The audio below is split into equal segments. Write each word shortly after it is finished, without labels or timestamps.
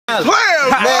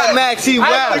Mad Max, he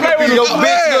rap. Yo,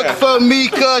 bitch looking for me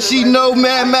cause she know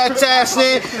Mad Max ass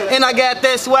in. And I got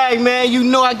that swag, man. You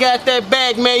know I got that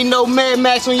bag, man. You know Mad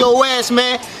Max on your ass,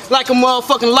 man. Like a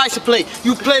motherfucking license plate.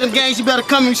 You play them games, you better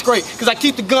come in straight. Cause I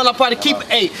keep the gun, I probably keep it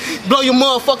 8. Blow your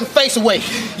motherfucking face away.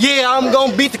 Yeah, I'm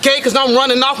gonna beat the cake cause I'm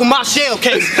running off with my shell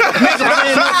case. Nigga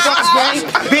playing no fucking game.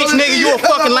 Bitch nigga, you a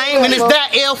fucking lame. And it's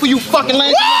that L for you fucking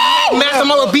lame. Man, I'm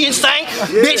gonna be insane.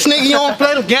 Bitch nigga, you don't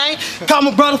play the game. Call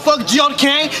my brother fucking G on the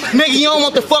cane. Nigga, you don't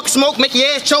want the fucking smoke, make your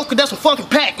ass choke, cause that's a fucking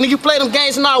pack. Nigga, you play them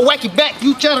games and I'll whack you back.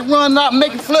 You try to run out and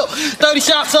make it flip. 30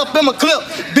 shots up in my clip.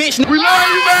 Bitch, we love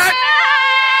you, man.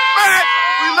 Man,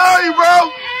 we love you,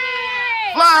 bro.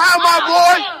 Fly high, my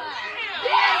boy.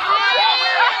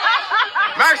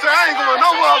 Max said, I ain't going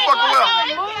no motherfucking well.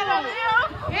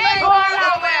 He ain't going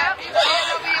nowhere.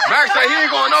 Max said he ain't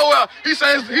going nowhere. He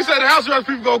said the house arrest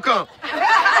people gonna come.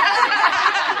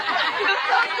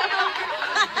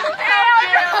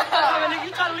 You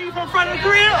trying to leave from front of the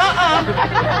grill?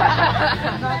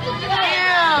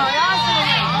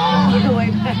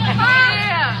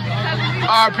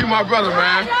 RP my brother,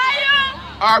 man.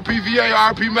 RP VA,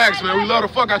 RP Max, man. We love the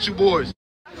fuck out you boys.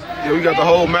 Yeah, we got the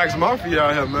whole Max Mafia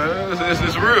out here, man.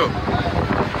 It's real.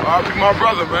 RP my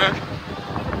brother, man.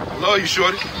 I love you,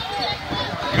 shorty.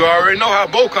 You already know how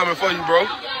Bo coming for you, bro.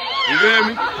 You hear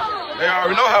me? They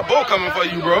already know how Bo coming for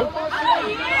you, bro.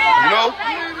 You know?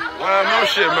 YMM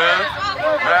shit, man.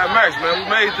 Mad Max, man. We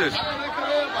made this.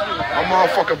 My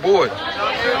motherfucking boy.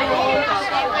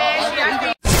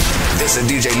 This is a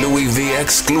DJ Louis V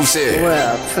exclusive.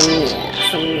 Well, for me.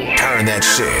 Turn that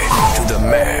shit to the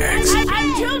max. I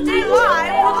killed it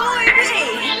live with Louis V.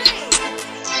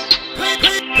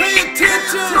 Pay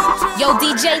attention. Yo,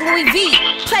 DJ Louis V,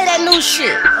 play that new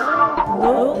shit.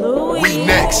 We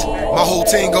next. My whole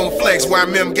team gon' flex.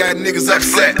 YMM got niggas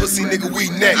upset. Pussy nigga, we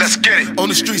next. Let's get it. On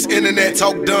the streets, internet,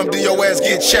 talk dumb, do your ass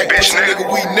get checked. Pussy nigga,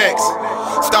 we next.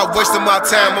 Stop wasting my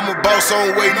time, I'm a boss, I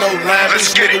don't wait no line.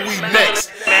 Bitch nigga, we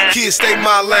next. Kids stay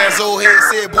my lines, old head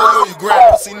said, boy, yo, you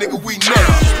grab. Pussy nigga, we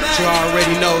next. you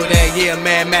already know that. Yeah,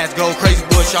 Mad Max go crazy,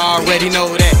 Bush, you already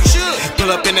know that. Pull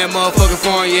up in that motherfucking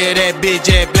foreign, yeah, that bitch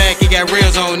jet black, he got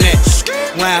reels on that.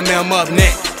 YMM up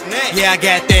next. Yeah, I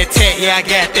got that tech, yeah, I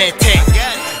got that tech.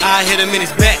 I hit him in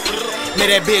his back. Let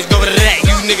that bitch go to that,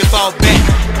 you niggas fall back.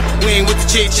 We ain't with the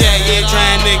chit chat, yeah,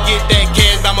 trying to get that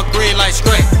cash by my grid like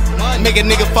scrape. Make a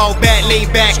nigga fall back, lean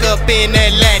back up in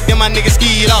that lat, then my nigga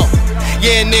skied off.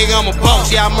 Yeah, nigga, I'm a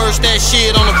boss, yeah, I merged that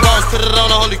shit on the cross, put it on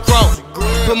the holy cross.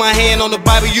 Put my hand on the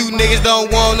Bible, you niggas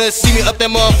don't wanna see me up that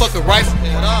motherfucking rifle.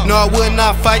 No, I would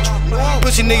not fight you.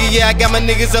 Pussy nigga, yeah, I got my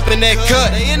niggas up in that cut.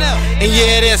 And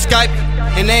yeah, they're Skype.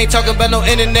 And they ain't talking about no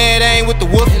internet, I ain't with the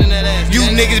whoop. You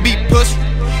niggas be pussy.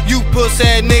 You pussy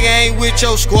ass nigga ain't with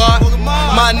your squad.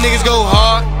 My niggas go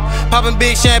hard. Poppin'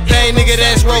 big champagne, nigga,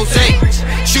 that's rosé.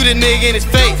 Shoot a nigga in his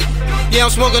face. Yeah,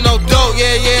 I'm smoking no dope,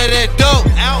 yeah, that dope.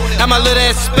 Have my little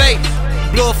ass space.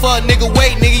 Blow a fuck nigga,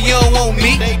 wait, nigga, you don't want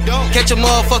me. Catch a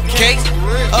motherfucking case.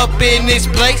 Up in this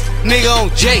place, nigga on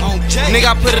J.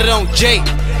 Nigga, I put it on J.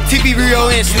 TP Rio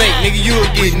and Snake, nigga, you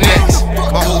will get next.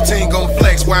 My whole team gon'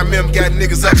 flex, YMM got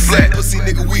niggas upset. Pussy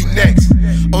nigga, we next.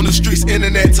 On the streets,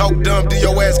 internet, talk dumb, do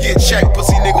your ass get checked.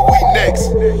 Pussy nigga, we next.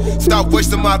 Stop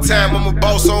wasting my time, I'm a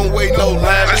boss, I don't wait no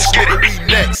line. Bitch nigga, we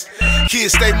next.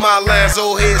 Kids stay my lines,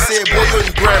 old head said, boy, you on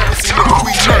your grind. Pussy nigga,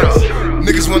 we next.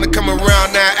 Niggas wanna come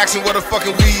around now, asking where the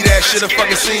fucking weed at. Should've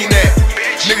fucking seen that.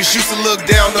 Niggas used to look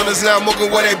down on us, now I'm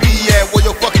looking where they be at. Where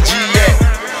your fucking G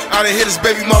at? I done hit his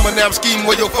baby mama, now I'm scheming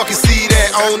where your fucking seed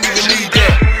at. I don't even need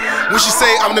that. When she say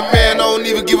I'm the man, I don't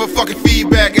even give a fucking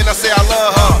feedback. And I say I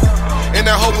love her, and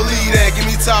I hope believe that. Give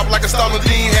me top like a Stalin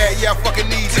hat, yeah, I fucking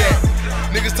need that.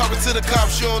 Niggas talking to the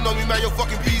cops, you don't know me, man, your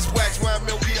fucking beeswax.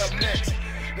 YMM, we up next.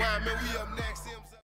 YMM, we up next.